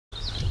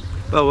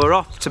Well, we're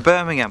off to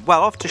Birmingham.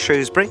 Well, off to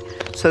Shrewsbury,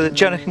 so that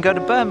Jonah can go to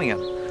Birmingham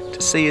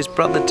to see his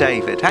brother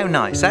David. How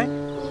nice, eh?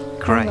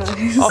 Great.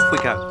 Nice. Off we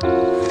go.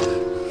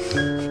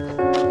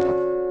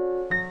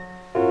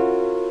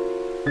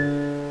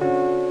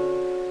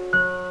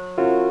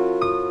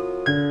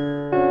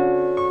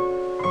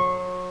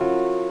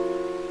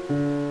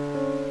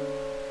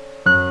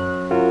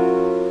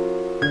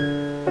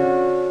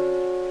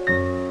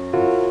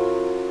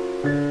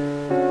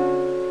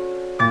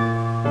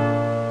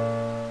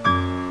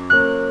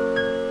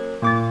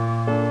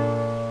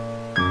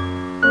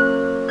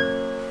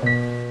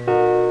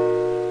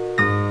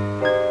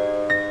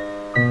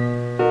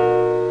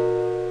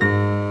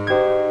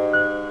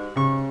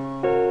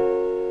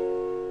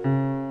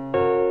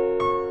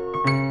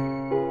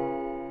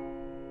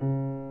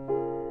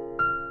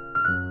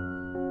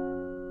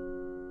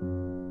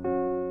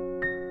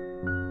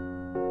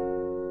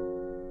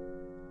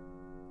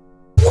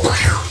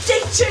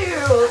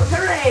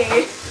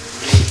 Hooray!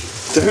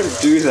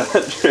 Don't do that,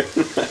 Jonah.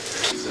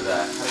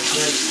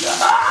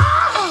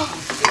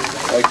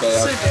 Okay,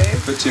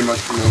 I've put too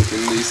much milk in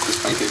these.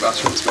 This pancake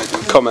batter is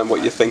making. Comment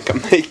what you think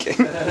I'm making.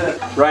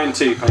 Round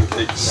 2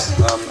 pancakes.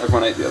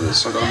 Everyone ate the others,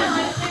 so I've got to make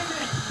more.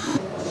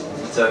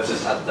 So I've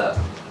just had that.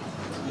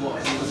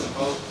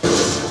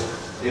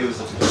 It was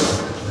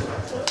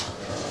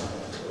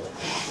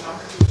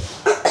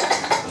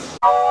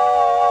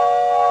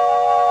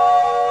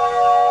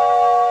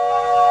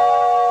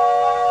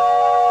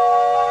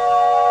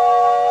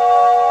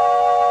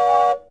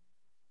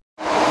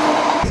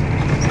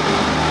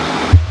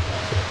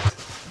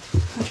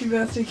Happy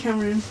birthday,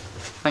 Cameron.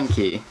 Thank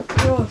you.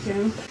 You're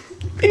welcome.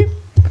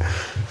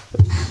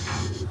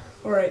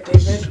 Alright,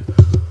 David.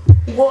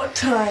 What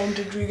time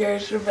did we go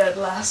to bed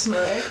last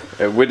night?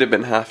 It would have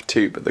been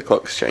 2:30, but the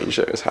clock's changed,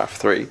 so it was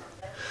 3:30.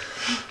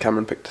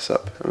 Cameron picked us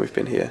up, and we've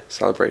been here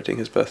celebrating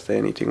his birthday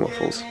and eating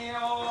waffles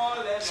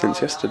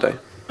since yesterday.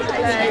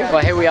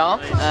 Well, here we are,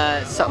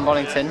 Sutton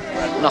Bonington,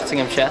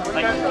 Nottinghamshire,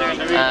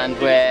 and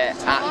we're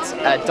at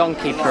a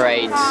donkey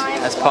parade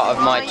as part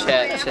of my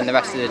church and the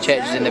rest of the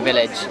churches in the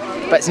village.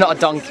 But it's not a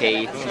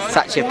donkey, it's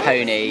actually a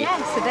pony.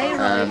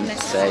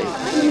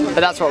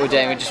 But that's what we're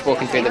doing, we're just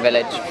walking through the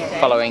village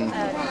following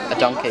a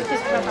donkey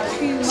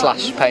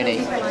 /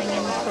 pony,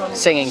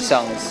 singing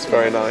songs.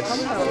 Very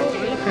nice.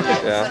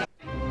 Yeah.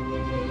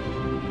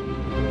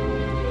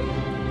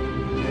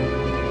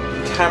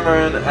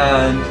 Cameron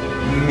and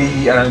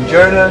me and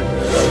Jonah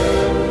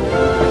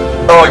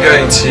are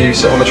going to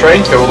sit on the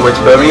train to go all the way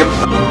to Birmingham.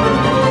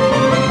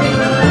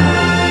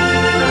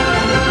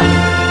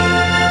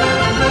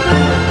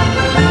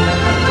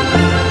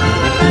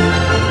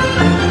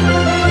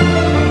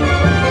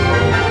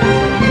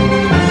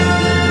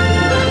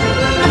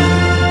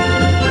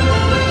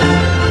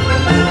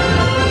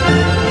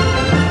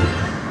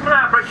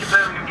 Now approaching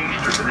Birmingham New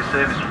Street for this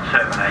service will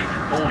terminate.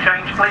 All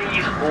change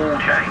please, all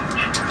change.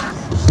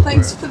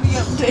 Thanks for the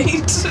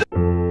update.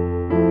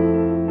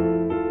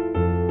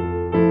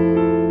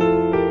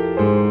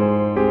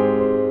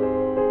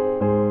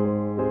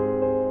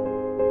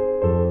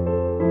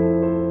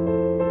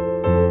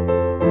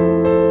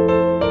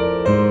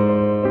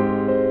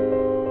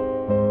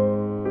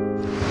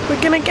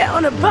 We're gonna get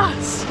on a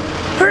bus!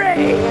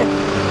 Hooray!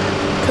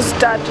 Because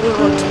Dad didn't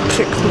want to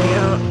pick me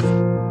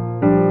up.